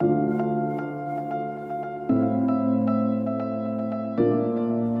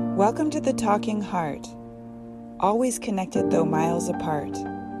Welcome to the Talking Heart, always connected though miles apart.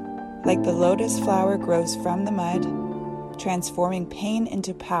 Like the lotus flower grows from the mud, transforming pain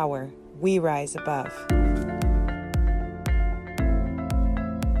into power, we rise above.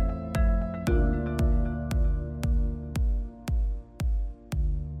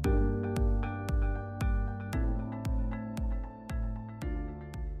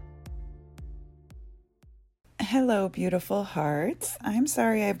 Hello, beautiful hearts. I'm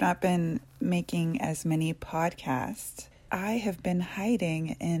sorry I've not been making as many podcasts. I have been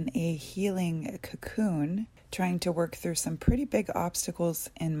hiding in a healing cocoon, trying to work through some pretty big obstacles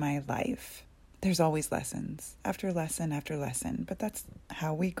in my life. There's always lessons, after lesson after lesson, but that's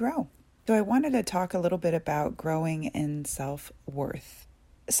how we grow. So I wanted to talk a little bit about growing in self-worth.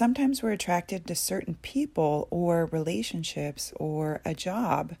 Sometimes we're attracted to certain people or relationships or a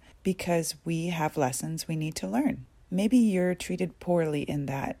job because we have lessons we need to learn. Maybe you're treated poorly in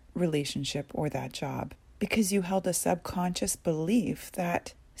that relationship or that job because you held a subconscious belief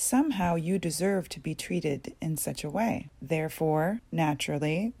that somehow you deserve to be treated in such a way. Therefore,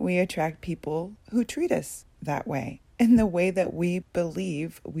 naturally, we attract people who treat us that way, in the way that we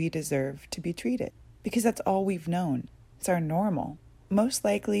believe we deserve to be treated, because that's all we've known. It's our normal. Most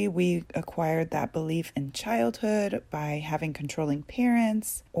likely, we acquired that belief in childhood by having controlling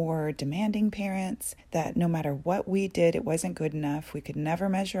parents or demanding parents, that no matter what we did, it wasn't good enough. We could never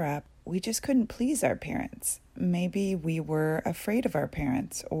measure up. We just couldn't please our parents. Maybe we were afraid of our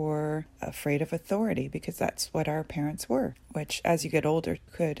parents or afraid of authority because that's what our parents were, which as you get older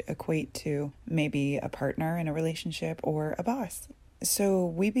could equate to maybe a partner in a relationship or a boss. So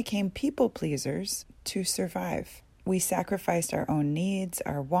we became people pleasers to survive. We sacrificed our own needs,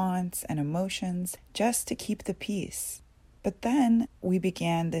 our wants, and emotions just to keep the peace. But then we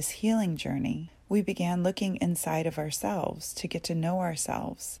began this healing journey. We began looking inside of ourselves to get to know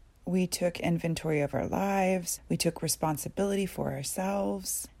ourselves. We took inventory of our lives. We took responsibility for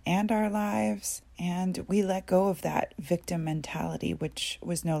ourselves and our lives. And we let go of that victim mentality, which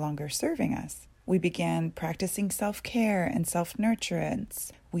was no longer serving us. We began practicing self-care and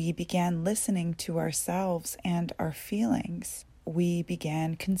self-nurturance. We began listening to ourselves and our feelings. We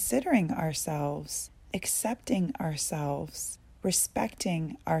began considering ourselves, accepting ourselves,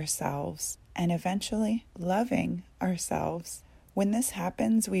 respecting ourselves, and eventually loving ourselves. When this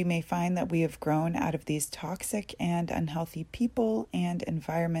happens, we may find that we have grown out of these toxic and unhealthy people and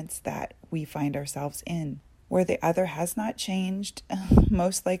environments that we find ourselves in, where the other has not changed,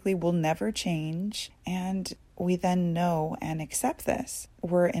 most likely will never change, and we then know and accept this.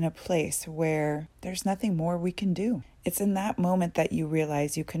 We're in a place where there's nothing more we can do. It's in that moment that you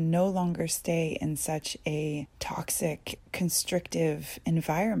realize you can no longer stay in such a toxic, constrictive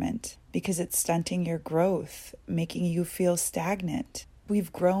environment because it's stunting your growth, making you feel stagnant.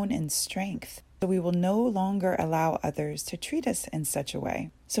 We've grown in strength, so we will no longer allow others to treat us in such a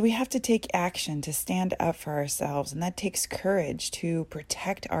way. So we have to take action to stand up for ourselves, and that takes courage to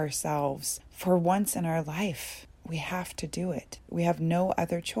protect ourselves for once in our life. We have to do it. We have no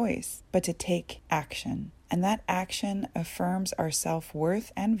other choice but to take action. And that action affirms our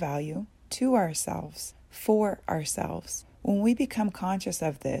self-worth and value to ourselves, for ourselves. When we become conscious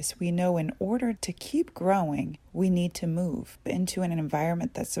of this, we know in order to keep growing, we need to move into an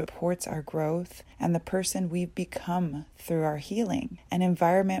environment that supports our growth and the person we've become through our healing, an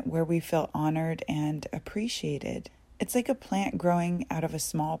environment where we feel honored and appreciated. It's like a plant growing out of a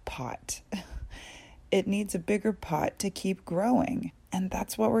small pot. It needs a bigger pot to keep growing. And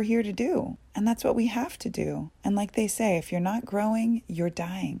that's what we're here to do. And that's what we have to do. And like they say, if you're not growing, you're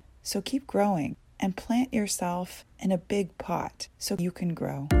dying. So keep growing and plant yourself in a big pot so you can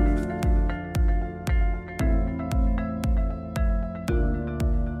grow.